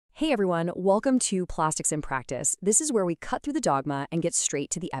Hey everyone, welcome to Plastics in Practice. This is where we cut through the dogma and get straight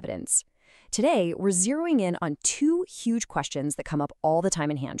to the evidence. Today, we're zeroing in on two huge questions that come up all the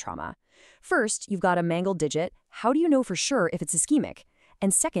time in hand trauma. First, you've got a mangled digit. How do you know for sure if it's ischemic?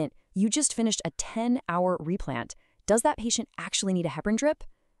 And second, you just finished a 10-hour replant. Does that patient actually need a heparin drip?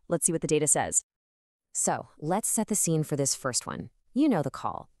 Let's see what the data says. So, let's set the scene for this first one. You know the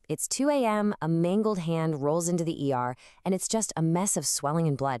call. It's 2 a.m., a mangled hand rolls into the ER, and it's just a mess of swelling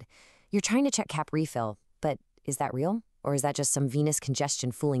and blood. You're trying to check cap refill, but is that real? Or is that just some venous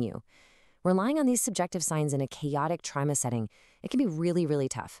congestion fooling you? Relying on these subjective signs in a chaotic trauma setting, it can be really, really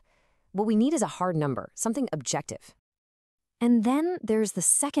tough. What we need is a hard number, something objective. And then there's the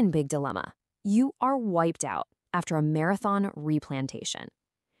second big dilemma. You are wiped out after a marathon replantation.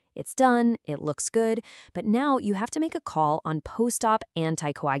 It's done, it looks good, but now you have to make a call on post-op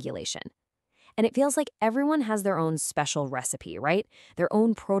anticoagulation. And it feels like everyone has their own special recipe, right? Their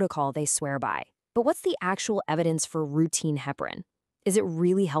own protocol they swear by. But what's the actual evidence for routine heparin? Is it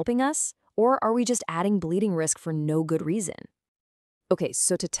really helping us? Or are we just adding bleeding risk for no good reason? Okay,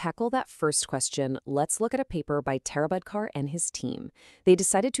 so to tackle that first question, let's look at a paper by Tarabadkar and his team. They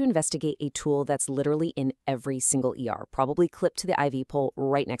decided to investigate a tool that's literally in every single ER, probably clipped to the IV pole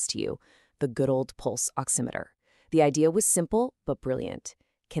right next to you, the good old pulse oximeter. The idea was simple but brilliant.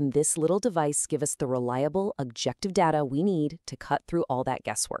 Can this little device give us the reliable, objective data we need to cut through all that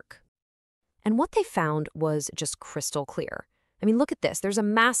guesswork? And what they found was just crystal clear. I mean, look at this. There's a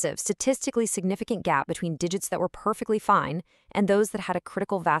massive, statistically significant gap between digits that were perfectly fine and those that had a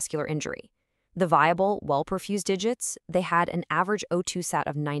critical vascular injury. The viable, well-perfused digits, they had an average O2 sat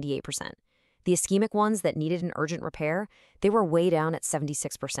of 98%. The ischemic ones that needed an urgent repair, they were way down at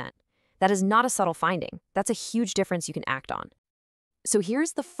 76%. That is not a subtle finding. That's a huge difference you can act on. So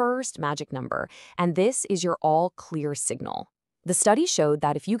here's the first magic number, and this is your all-clear signal. The study showed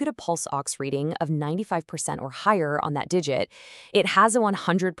that if you get a pulse ox reading of 95% or higher on that digit, it has a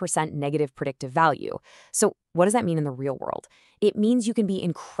 100% negative predictive value. So what does that mean in the real world? It means you can be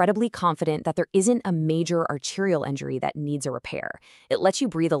incredibly confident that there isn't a major arterial injury that needs a repair. It lets you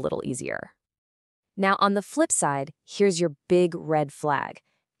breathe a little easier. Now, on the flip side, here's your big red flag.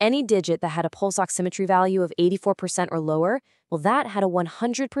 Any digit that had a pulse oximetry value of 84% or lower, well, that had a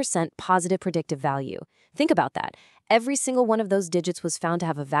 100% positive predictive value. Think about that. Every single one of those digits was found to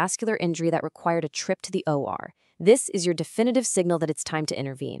have a vascular injury that required a trip to the OR. This is your definitive signal that it's time to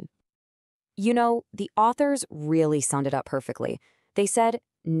intervene. You know, the authors really summed it up perfectly. They said,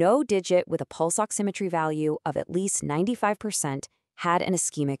 no digit with a pulse oximetry value of at least 95% had an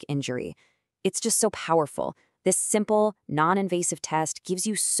ischemic injury. It's just so powerful. This simple, non-invasive test gives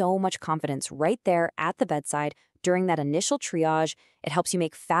you so much confidence right there at the bedside during that initial triage. It helps you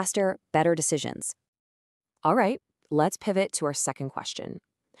make faster, better decisions. All right, let's pivot to our second question.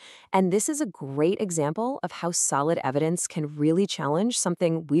 And this is a great example of how solid evidence can really challenge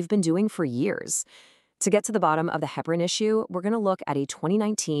something we've been doing for years. To get to the bottom of the heparin issue, we're going to look at a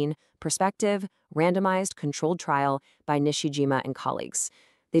 2019 prospective, randomized, controlled trial by Nishijima and colleagues.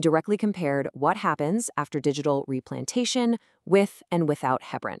 They directly compared what happens after digital replantation with and without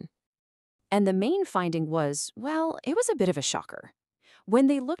heparin. And the main finding was, well, it was a bit of a shocker. When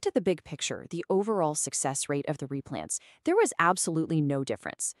they looked at the big picture, the overall success rate of the replants, there was absolutely no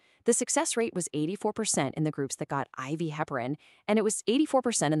difference. The success rate was 84% in the groups that got IV heparin, and it was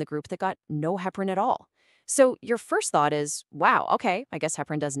 84% in the group that got no heparin at all. So your first thought is, wow, okay, I guess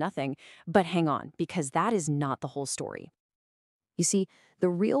heparin does nothing. But hang on, because that is not the whole story. You see, the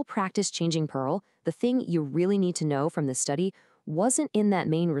real practice-changing pearl, the thing you really need to know from this study, wasn't in that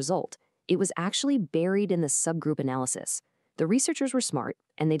main result. It was actually buried in the subgroup analysis. The researchers were smart,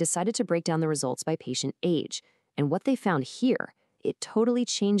 and they decided to break down the results by patient age. And what they found here, it totally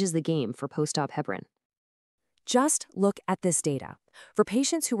changes the game for post-op heparin. Just look at this data. For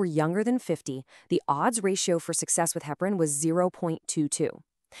patients who were younger than 50, the odds ratio for success with heparin was 0.22.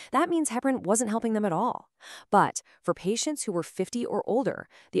 That means heparin wasn't helping them at all. But for patients who were 50 or older,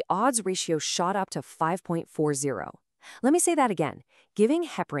 the odds ratio shot up to 5.40. Let me say that again. Giving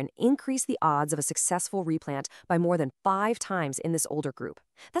heparin increased the odds of a successful replant by more than 5 times in this older group.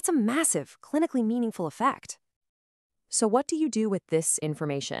 That's a massive, clinically meaningful effect. So what do you do with this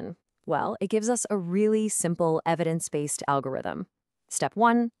information? Well, it gives us a really simple evidence-based algorithm. Step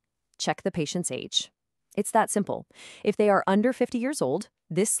 1, check the patient's age. It's that simple. If they are under 50 years old,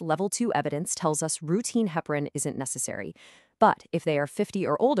 this level 2 evidence tells us routine heparin isn't necessary. But if they are 50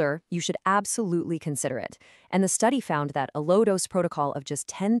 or older, you should absolutely consider it. And the study found that a low-dose protocol of just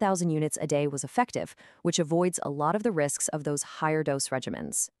 10,000 units a day was effective, which avoids a lot of the risks of those higher-dose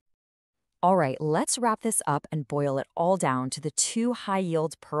regimens. All right, let's wrap this up and boil it all down to the 2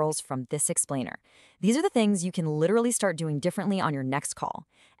 high-yield pearls from this explainer. These are the things you can literally start doing differently on your next call,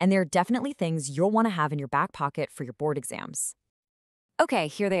 and they're definitely things you'll want to have in your back pocket for your board exams. Okay,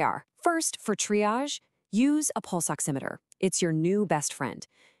 here they are. First, for triage, use a pulse oximeter. It's your new best friend.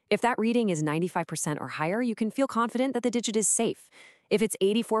 If that reading is 95% or higher, you can feel confident that the digit is safe. If it's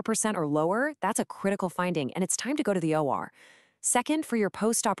 84% or lower, that's a critical finding, and it's time to go to the OR. Second, for your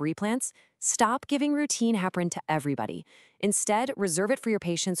post-op replants, stop giving routine heparin to everybody. Instead, reserve it for your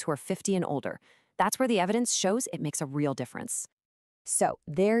patients who are 50 and older. That's where the evidence shows it makes a real difference. So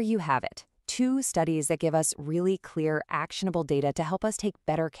there you have it. 2 studies that give us really clear, actionable data to help us take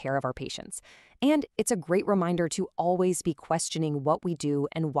better care of our patients. And it's a great reminder to always be questioning what we do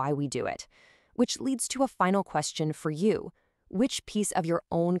and why we do it. Which leads to a final question for you. Which piece of your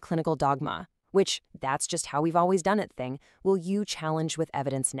own clinical dogma, which that's just how we've always done it thing, will you challenge with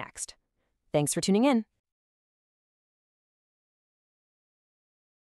evidence next? Thanks for tuning in.